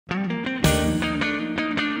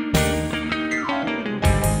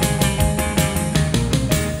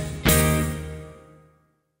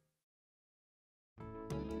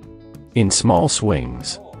in small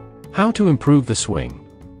swings. How to improve the swing?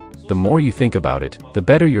 The more you think about it, the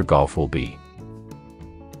better your golf will be.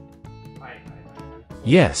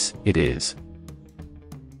 Yes, it is.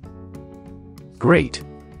 Great.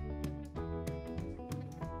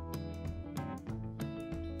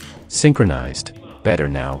 Synchronized. Better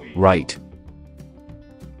now, right?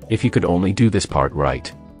 If you could only do this part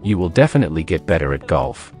right, you will definitely get better at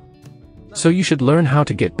golf. So you should learn how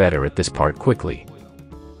to get better at this part quickly.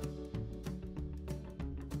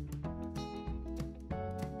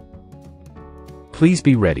 Please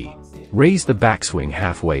be ready. Raise the backswing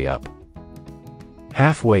halfway up.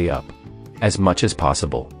 Halfway up. As much as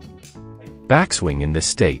possible. Backswing in this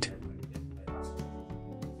state.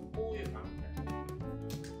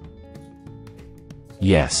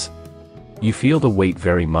 Yes. You feel the weight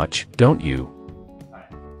very much, don't you?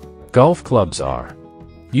 Golf clubs are.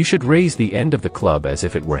 You should raise the end of the club as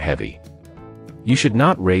if it were heavy. You should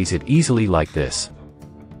not raise it easily like this.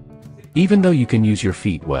 Even though you can use your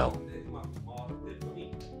feet well.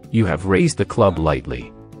 You have raised the club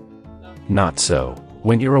lightly. Not so,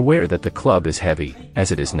 when you're aware that the club is heavy,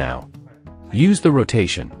 as it is now. Use the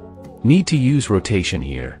rotation. Need to use rotation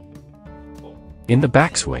here. In the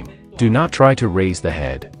backswing, do not try to raise the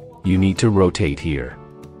head. You need to rotate here.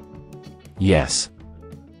 Yes.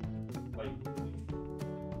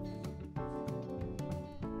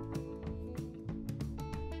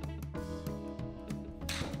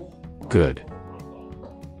 Good.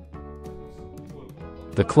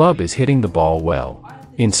 The club is hitting the ball well,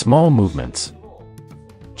 in small movements.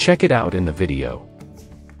 Check it out in the video.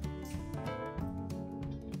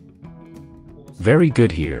 Very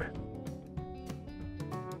good here.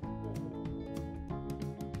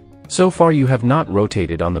 So far you have not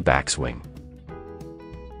rotated on the backswing.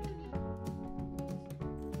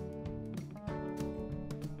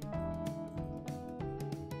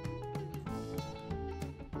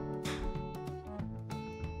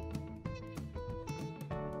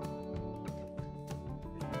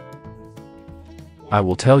 I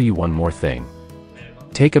will tell you one more thing.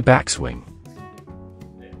 Take a backswing.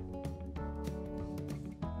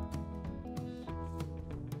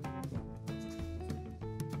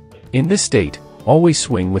 In this state, always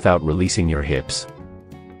swing without releasing your hips.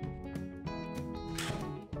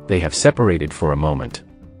 They have separated for a moment.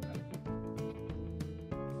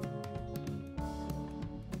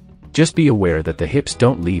 Just be aware that the hips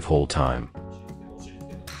don't leave whole time.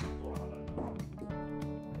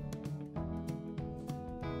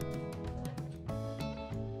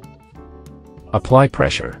 Apply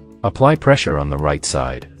pressure. Apply pressure on the right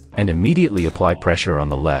side, and immediately apply pressure on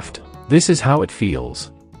the left. This is how it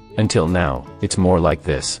feels. Until now, it's more like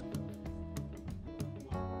this.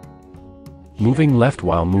 Moving left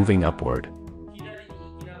while moving upward.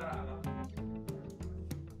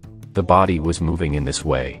 The body was moving in this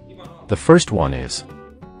way. The first one is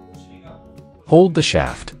hold the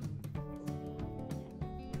shaft.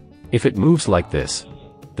 If it moves like this,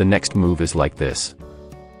 the next move is like this.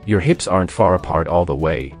 Your hips aren't far apart all the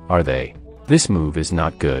way, are they? This move is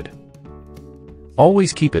not good.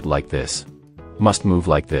 Always keep it like this. Must move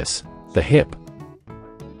like this. The hip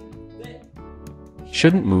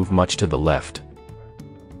shouldn't move much to the left.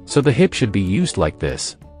 So the hip should be used like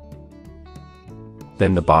this.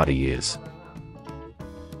 Then the body is.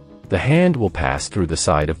 The hand will pass through the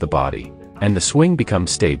side of the body, and the swing becomes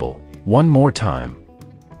stable. One more time.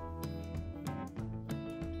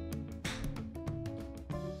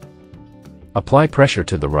 Apply pressure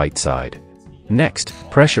to the right side. Next,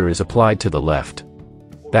 pressure is applied to the left.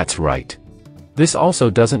 That's right. This also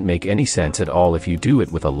doesn't make any sense at all if you do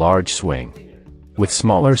it with a large swing. With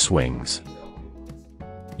smaller swings.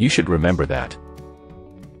 You should remember that.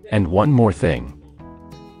 And one more thing.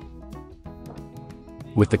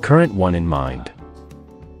 With the current one in mind.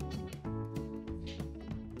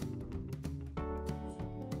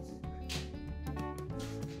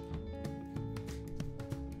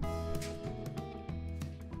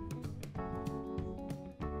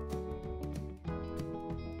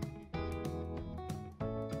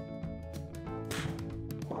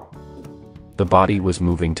 The body was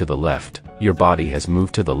moving to the left. Your body has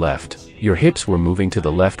moved to the left. Your hips were moving to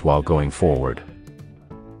the left while going forward.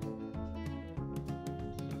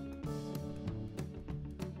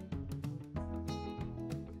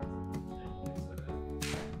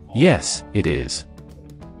 Yes, it is.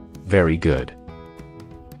 Very good.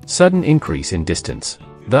 Sudden increase in distance.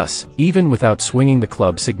 Thus, even without swinging the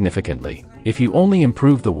club significantly, if you only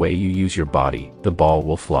improve the way you use your body, the ball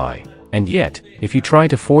will fly. And yet, if you try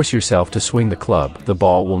to force yourself to swing the club, the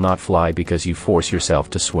ball will not fly because you force yourself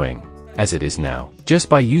to swing. as it is now. Just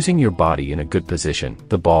by using your body in a good position,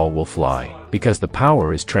 the ball will fly, because the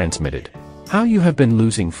power is transmitted. How you have been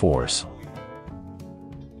losing force.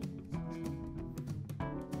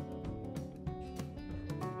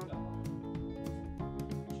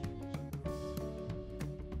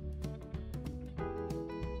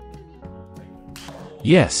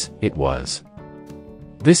 Yes, it was.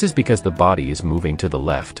 This is because the body is moving to the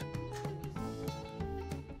left.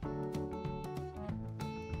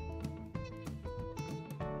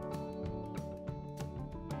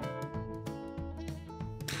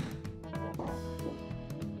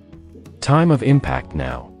 Time of impact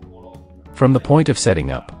now. From the point of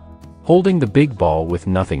setting up. Holding the big ball with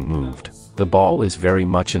nothing moved. The ball is very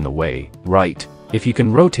much in the way, right? If you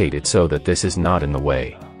can rotate it so that this is not in the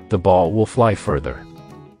way, the ball will fly further.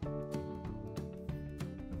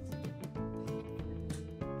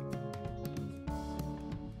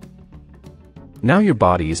 Now your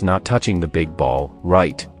body is not touching the big ball,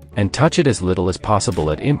 right? And touch it as little as possible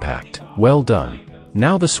at impact. Well done.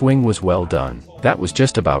 Now the swing was well done. That was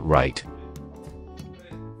just about right.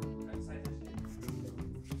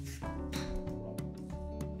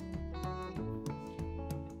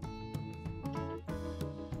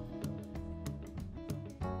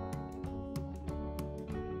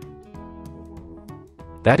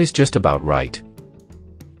 That is just about right.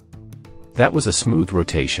 That was a smooth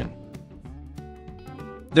rotation.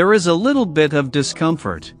 There is a little bit of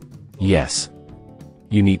discomfort. Yes.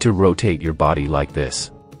 You need to rotate your body like this.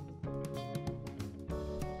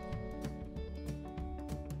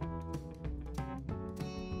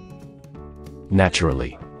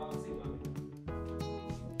 Naturally.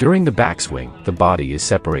 During the backswing, the body is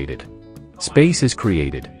separated. Space is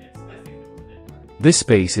created. This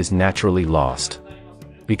space is naturally lost,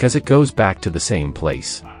 because it goes back to the same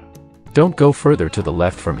place. Don't go further to the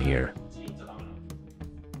left from here.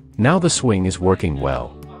 Now the swing is working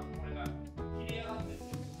well.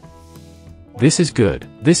 This is good.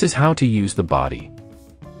 This is how to use the body.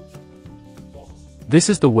 This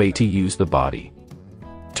is the way to use the body.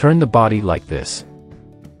 Turn the body like this.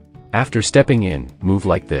 After stepping in, move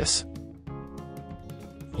like this.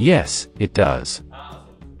 Yes, it does.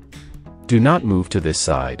 Do not move to this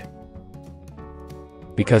side.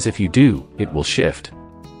 Because if you do, it will shift.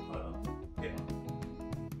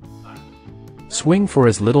 Swing for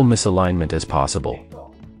as little misalignment as possible.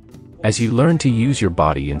 As you learn to use your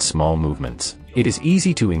body in small movements, it is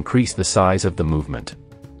easy to increase the size of the movement.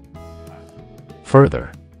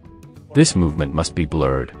 Further, this movement must be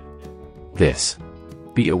blurred. This.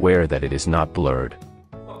 Be aware that it is not blurred.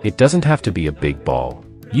 It doesn't have to be a big ball.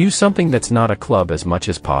 Use something that's not a club as much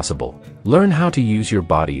as possible. Learn how to use your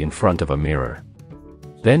body in front of a mirror.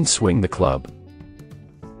 Then swing the club.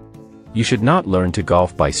 You should not learn to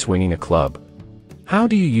golf by swinging a club. How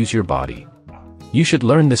do you use your body? You should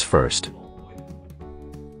learn this first.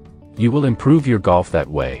 You will improve your golf that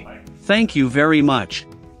way. Thank you very much.